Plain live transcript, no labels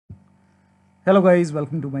Hello guys,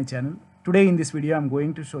 welcome to my channel. Today in this video I'm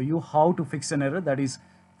going to show you how to fix an error that is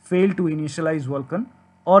fail to initialize Vulkan,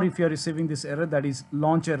 or if you are receiving this error that is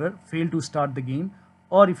launch error, fail to start the game,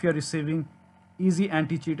 or if you are receiving easy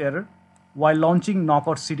anti-cheat error while launching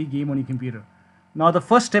Knockout City game on your computer. Now the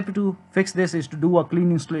first step to fix this is to do a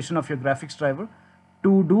clean installation of your graphics driver.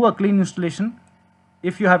 To do a clean installation,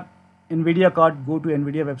 if you have Nvidia card, go to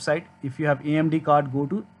Nvidia website. If you have AMD card, go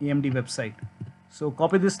to AMD website. So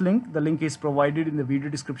copy this link. The link is provided in the video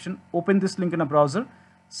description. Open this link in a browser.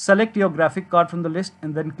 Select your graphic card from the list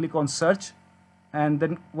and then click on search. And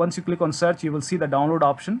then once you click on search, you will see the download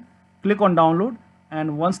option. Click on download,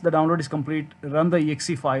 and once the download is complete, run the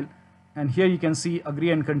EXE file. And here you can see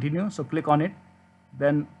agree and continue. So click on it.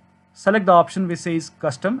 Then select the option which says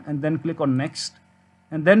custom and then click on next.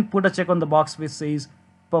 And then put a check on the box which says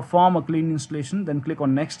perform a clean installation, then click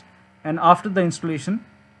on next. And after the installation,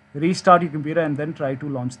 restart your computer and then try to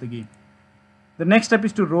launch the game. The next step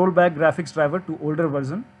is to roll back graphics driver to older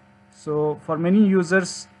version. So for many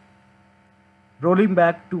users, rolling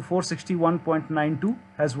back to 461.92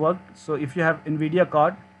 has worked. So if you have Nvidia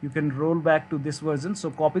card, you can roll back to this version.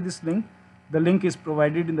 So copy this link. The link is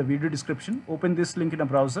provided in the video description. Open this link in a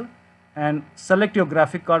browser and select your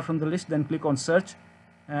graphic card from the list, then click on search.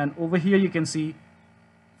 And over here you can see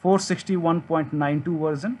 461.92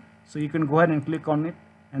 version. So you can go ahead and click on it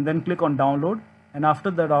and then click on download. And after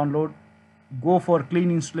the download, go for clean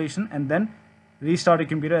installation and then restart your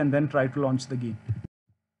computer and then try to launch the game.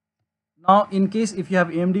 Now, in case if you have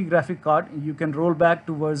AMD graphic card, you can roll back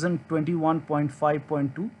to version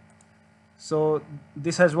 21.5.2. So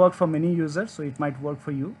this has worked for many users, so it might work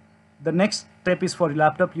for you. The next step is for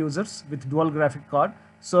laptop users with dual graphic card.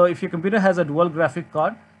 So if your computer has a dual graphic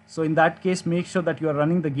card, so in that case, make sure that you are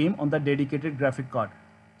running the game on the dedicated graphic card.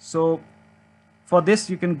 So for this,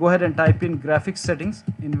 you can go ahead and type in graphics settings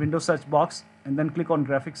in Windows search box and then click on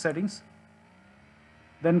graphics settings.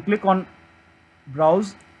 Then click on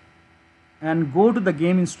browse and go to the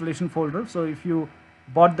game installation folder. So if you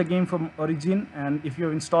bought the game from Origin and if you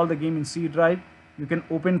install the game in C drive, you can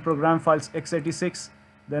open program files x86,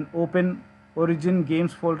 then open Origin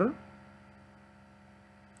games folder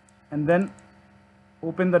and then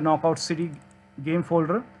open the Knockout City game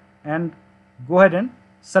folder and go ahead and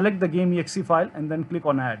select the game exe file and then click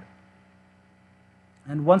on add.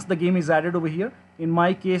 And once the game is added over here, in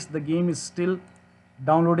my case the game is still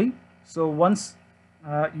downloading. So once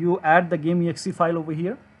you add the game exe file over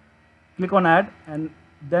here, click on add and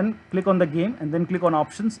then click on the game and then click on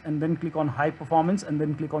options and then click on high performance and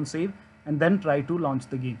then click on save and then try to launch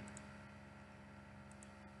the game.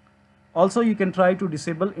 Also, you can try to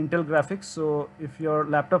disable Intel graphics. So if your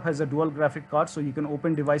laptop has a dual graphic card, so you can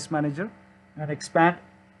open device manager and expand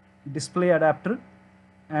display adapter,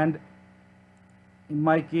 and in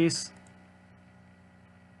my case,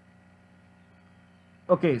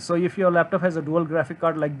 okay, so if your laptop has a dual graphic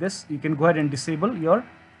card like this, you can go ahead and disable your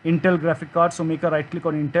Intel graphic card. So make a right click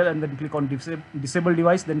on Intel and then click on disable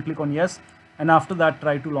device, then click on yes, and after that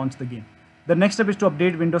try to launch the game. The next step is to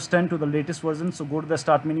update Windows 10 to the latest version. So go to the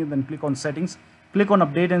start menu, then click on settings, click on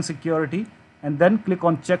update and security, and then click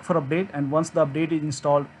on check for update. And once the update is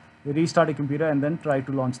installed, restart your computer and then try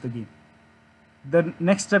to launch the game. The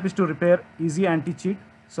next step is to repair easy anti-cheat.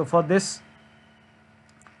 So for this,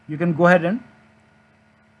 you can go ahead and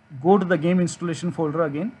go to the game installation folder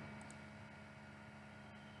again.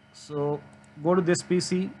 So go to this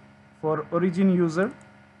PC for Origin user.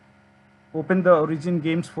 Open the Origin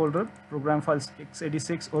games folder, program files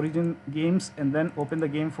x86, Origin games, and then open the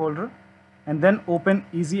game folder and then open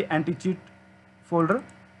easy anti-cheat folder.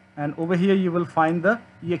 And over here you will find the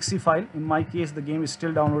exe file. In my case, the game is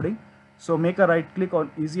still downloading. So make a right click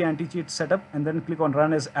on easy anti-cheat setup and then click on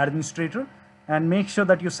run as administrator and make sure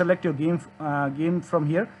that you select your game from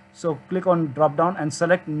here. So click on drop down and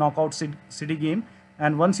select Knockout City game.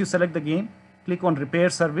 And once you select the game, click on repair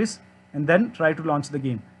service and then try to launch the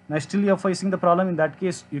game. Now still you're facing the problem. In that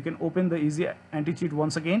case, you can open the easy anti-cheat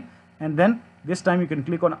once again and then this time you can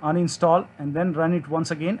click on uninstall and then run it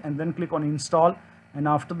once again and then click on install, and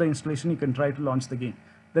after the installation you can try to launch the game.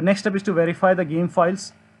 The next step is to verify the game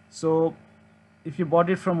files. So if you bought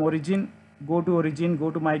it from Origin, go to Origin, go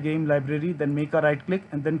to my game library, then make a right click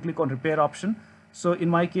and then click on repair option. So in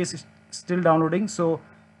my case it's still downloading, so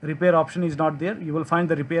repair option is not there. You will find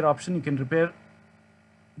the repair option. You can repair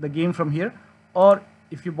the game from here, or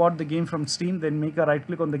if you bought the game from Steam, then make a right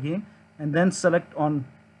click on the game and then select on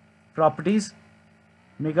properties,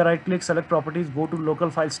 make a right click, select properties, go to local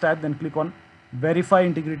files tab, then click on verify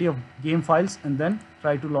integrity of game files and then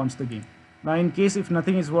try to launch the game. Now in case if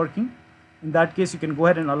nothing is working, in that case you can go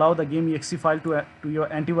ahead and allow the game exe file to your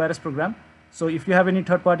antivirus program So if you have any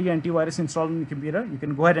third-party antivirus installed on your computer, you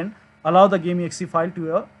can go ahead and allow the game.exe file to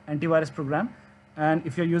your antivirus program. And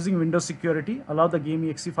if you're using Windows Security, allow the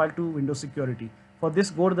game.exe file to Windows Security. For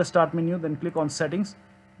this, go to the Start menu, then click on Settings,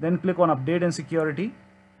 then click on Update and Security,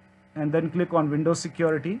 and then click on Windows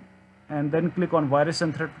Security, and then click on Virus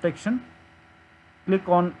and Threat Protection.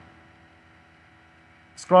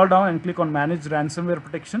 Scroll down and click on Manage Ransomware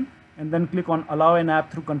Protection, and then click on Allow an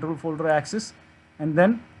app through control folder access, and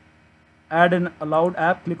then add an allowed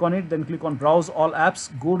app, click on it, then click on Browse all apps,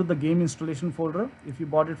 go to the game installation folder. If you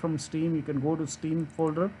bought it from Steam, you can go to Steam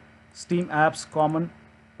folder, Steam apps, common,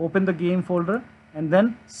 open the game folder, and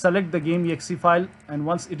then select the game.exe file, and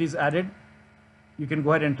once it is added, you can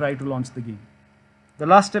go ahead and try to launch the game. The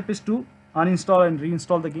last step is to uninstall and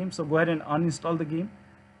reinstall the game. So go ahead and uninstall the game,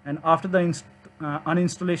 and after the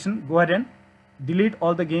uninstallation, go ahead and delete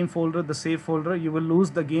all the game folder, the save folder. You will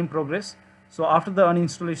lose the game progress. So after the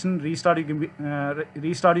uninstallation, restart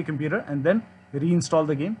your computer and then reinstall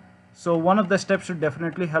the game. So one of the steps should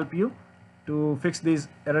definitely help you to fix these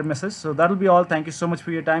error messages. So that will be all. Thank you so much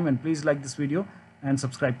for your time, and please like this video and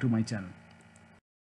subscribe to my channel.